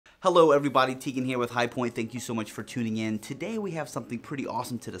Hello everybody, Tegan here with High Point. Thank you so much for tuning in. Today we have something pretty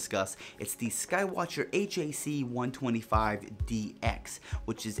awesome to discuss. It's the Sky-Watcher HAC125DX,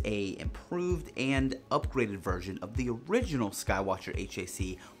 which is a improved and upgraded version of the original Sky-Watcher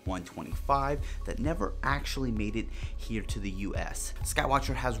HAC125 that never actually made it here to the US.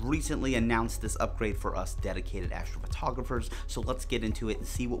 Sky-Watcher has recently announced this upgrade for us dedicated astrophotographers, so let's get into it and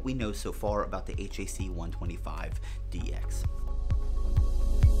see what we know so far about the HAC125DX.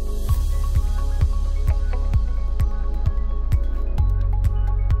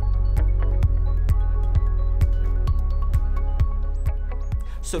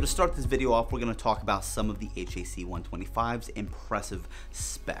 So to start this video off, we're going to talk about some of the HAC125's impressive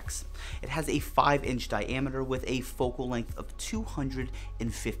specs. It has a 5-inch diameter with a focal length of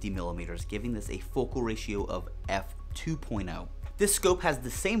 250 millimeters, giving this a focal ratio of f2.0. This scope has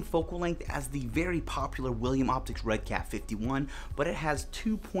the same focal length as the very popular William Optics RedCat 51, but it has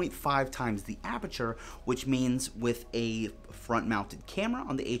 2.5 times the aperture, which means with a front-mounted camera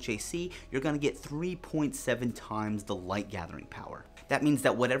on the HAC, you're going to get 3.7 times the light gathering power. That means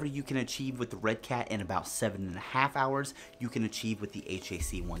that whatever you can achieve with the RedCat in about 7.5 hours, you can achieve with the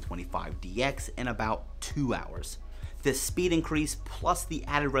HAC125DX in about 2 hours. This speed increase plus the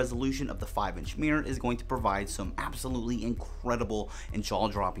added resolution of the 5-inch mirror is going to provide some absolutely incredible and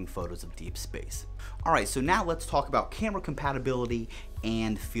jaw-dropping photos of deep space. Alright, so now let's talk about camera compatibility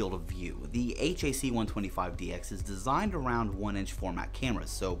and field of view. The HAC125DX is designed around 1-inch format cameras,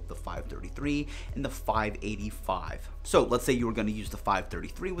 so the 533 and the 585. So let's say you were going to use the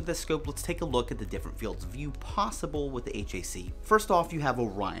 533 with this scope. Let's take a look at the different fields of view possible with the HAC. First off, you have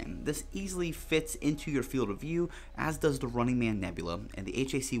Orion. This easily fits into your field of view, as does the Running Man Nebula, and the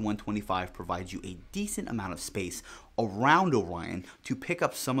HAC125 provides you a decent amount of space around Orion to pick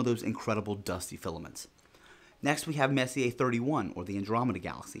up some of those incredible dusty filaments. Next, we have Messier 31, or the Andromeda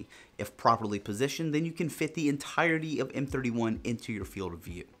Galaxy. If properly positioned, then you can fit the entirety of M31 into your field of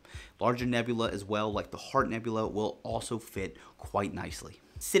view. Larger nebula as well, like the Heart Nebula, will also fit quite nicely.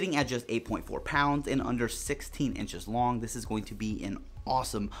 Sitting at just 8.4 pounds and under 16 inches long, this is going to be an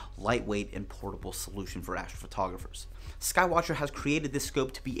awesome, lightweight, and portable solution for astrophotographers. Sky-Watcher has created this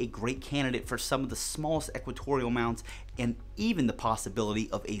scope to be a great candidate for some of the smallest equatorial mounts and even the possibility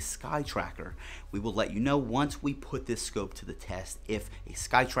of a sky tracker. We will let you know once we put this scope to the test if a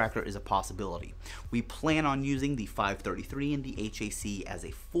sky tracker is a possibility. We plan on using the 533 and the HAC as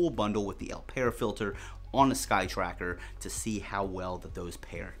a full bundle with the Alpera filter on a sky tracker to see how well that those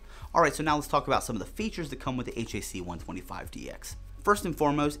pair. Alright, so now let's talk about some of the features that come with the HAC125DX. First and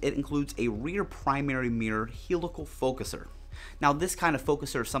foremost, it includes a rear primary mirror helical focuser. Now, this kind of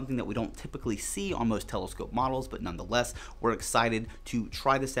focuser is something that we don't typically see on most telescope models, but nonetheless, we're excited to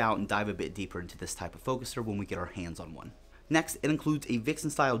try this out and dive a bit deeper into this type of focuser when we get our hands on one. Next, it includes a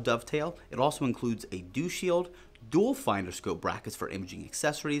Vixen-style dovetail. It also includes a dew shield, dual finder scope brackets for imaging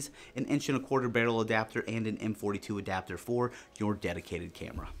accessories, an 1.25-inch barrel adapter, and an M42 adapter for your dedicated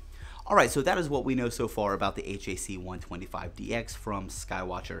camera. Alright, so that is what we know so far about the HAC125DX from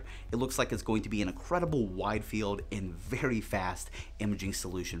Sky-Watcher. It looks like it's going to be an incredible wide field and very fast imaging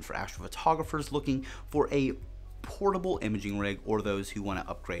solution for astrophotographers looking for a portable imaging rig, or those who want to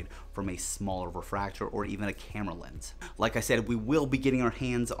upgrade from a smaller refractor or even a camera lens. Like I said, we will be getting our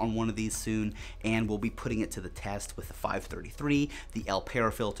hands on one of these soon, and we'll be putting it to the test with the 533, the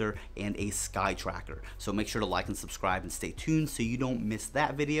Alpera filter, and a sky tracker. So make sure to like and subscribe and stay tuned so you don't miss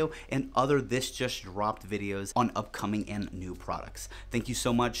that video and other This Just Dropped videos on upcoming and new products. Thank you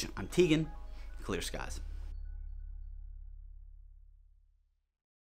so much. I'm Tegan. Clear skies.